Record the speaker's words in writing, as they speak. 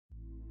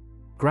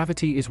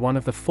Gravity is one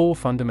of the four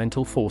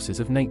fundamental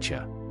forces of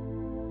nature.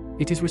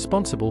 It is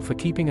responsible for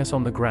keeping us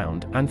on the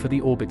ground and for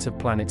the orbits of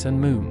planets and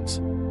moons.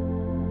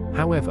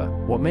 However,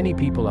 what many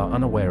people are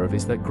unaware of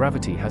is that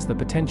gravity has the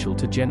potential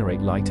to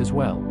generate light as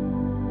well.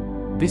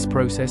 This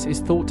process is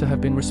thought to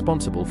have been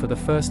responsible for the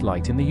first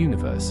light in the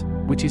universe,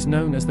 which is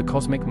known as the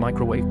cosmic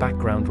microwave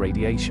background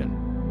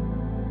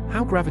radiation.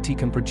 How gravity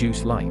can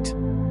produce light?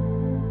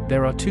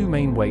 There are two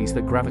main ways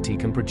that gravity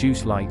can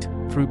produce light,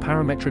 through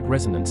parametric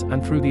resonance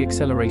and through the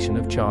acceleration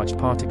of charged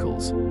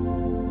particles.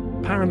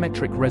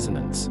 Parametric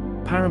resonance.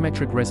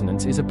 Parametric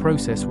resonance is a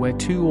process where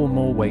two or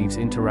more waves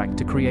interact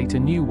to create a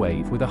new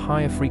wave with a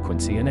higher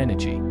frequency and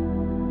energy.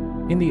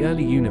 In the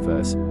early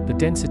universe, the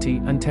density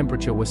and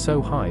temperature were so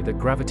high that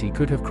gravity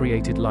could have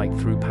created light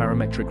through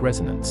parametric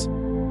resonance.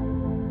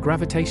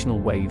 Gravitational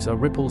waves are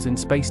ripples in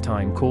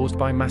space-time caused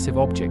by massive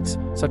objects,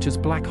 such as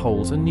black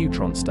holes and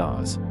neutron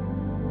stars.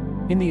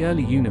 In the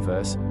early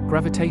universe,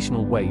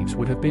 gravitational waves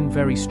would have been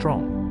very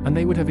strong, and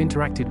they would have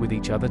interacted with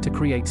each other to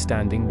create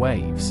standing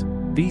waves.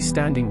 These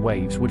standing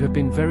waves would have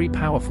been very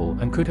powerful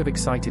and could have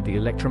excited the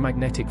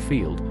electromagnetic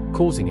field,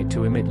 causing it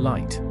to emit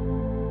light.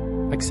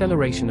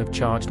 Acceleration of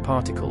charged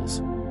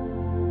particles.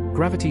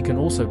 Gravity can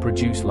also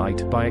produce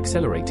light by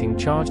accelerating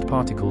charged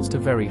particles to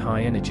very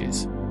high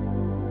energies.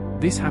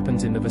 This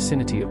happens in the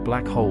vicinity of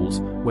black holes,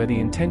 where the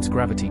intense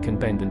gravity can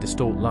bend and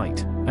distort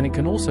light, and it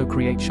can also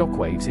create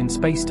shockwaves in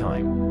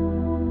space-time.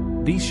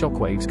 These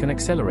shockwaves can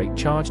accelerate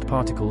charged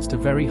particles to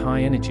very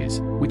high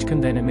energies, which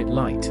can then emit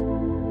light.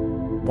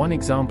 One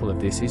example of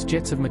this is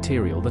jets of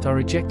material that are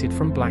ejected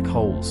from black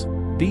holes.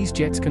 These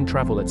jets can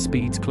travel at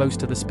speeds close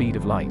to the speed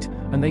of light,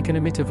 and they can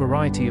emit a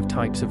variety of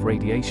types of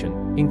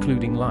radiation,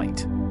 including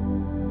light.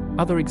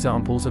 Other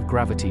examples of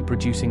gravity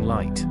producing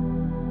light.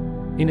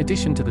 In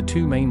addition to the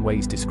two main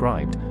ways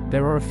described,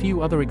 there are a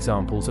few other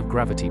examples of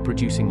gravity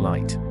producing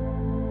light.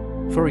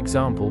 For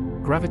example,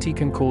 gravity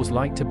can cause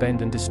light to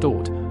bend and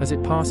distort as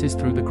it passes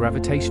through the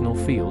gravitational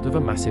field of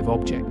a massive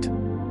object.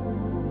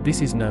 This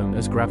is known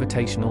as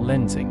gravitational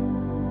lensing.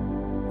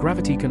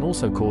 Gravity can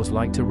also cause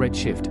light to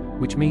redshift,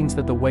 which means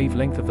that the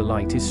wavelength of the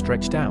light is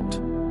stretched out.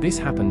 This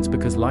happens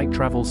because light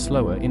travels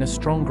slower in a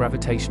strong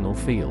gravitational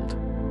field.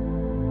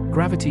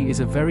 Gravity is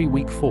a very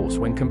weak force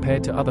when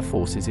compared to other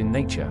forces in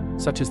nature,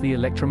 such as the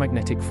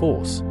electromagnetic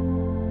force.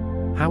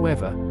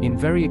 However, in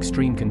very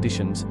extreme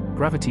conditions,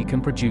 gravity can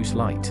produce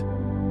light.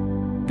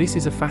 This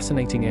is a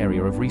fascinating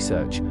area of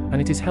research,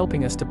 and it is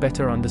helping us to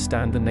better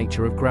understand the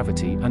nature of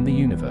gravity and the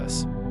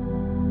universe.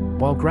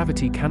 While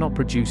gravity cannot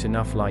produce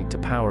enough light to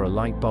power a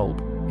light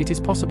bulb, it is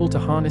possible to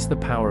harness the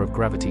power of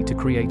gravity to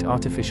create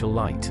artificial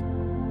light.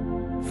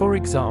 For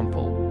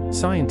example,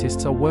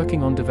 scientists are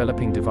working on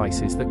developing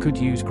devices that could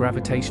use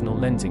gravitational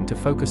lensing to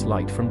focus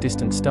light from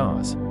distant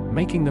stars,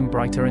 making them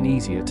brighter and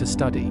easier to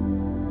study.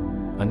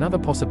 Another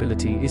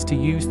possibility is to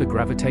use the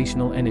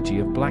gravitational energy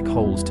of black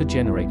holes to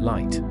generate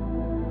light.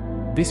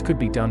 This could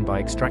be done by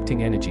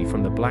extracting energy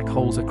from the black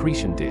hole's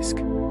accretion disk,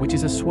 which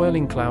is a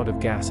swirling cloud of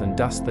gas and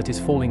dust that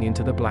is falling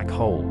into the black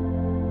hole.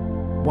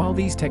 While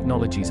these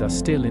technologies are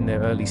still in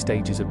their early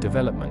stages of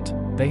development,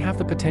 they have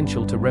the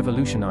potential to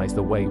revolutionize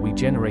the way we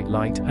generate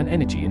light and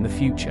energy in the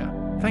future.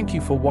 Thank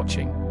you for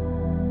watching.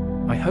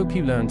 I hope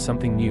you learned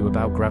something new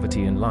about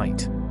gravity and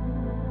light.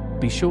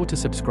 Be sure to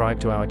subscribe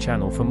to our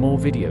channel for more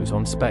videos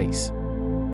on space.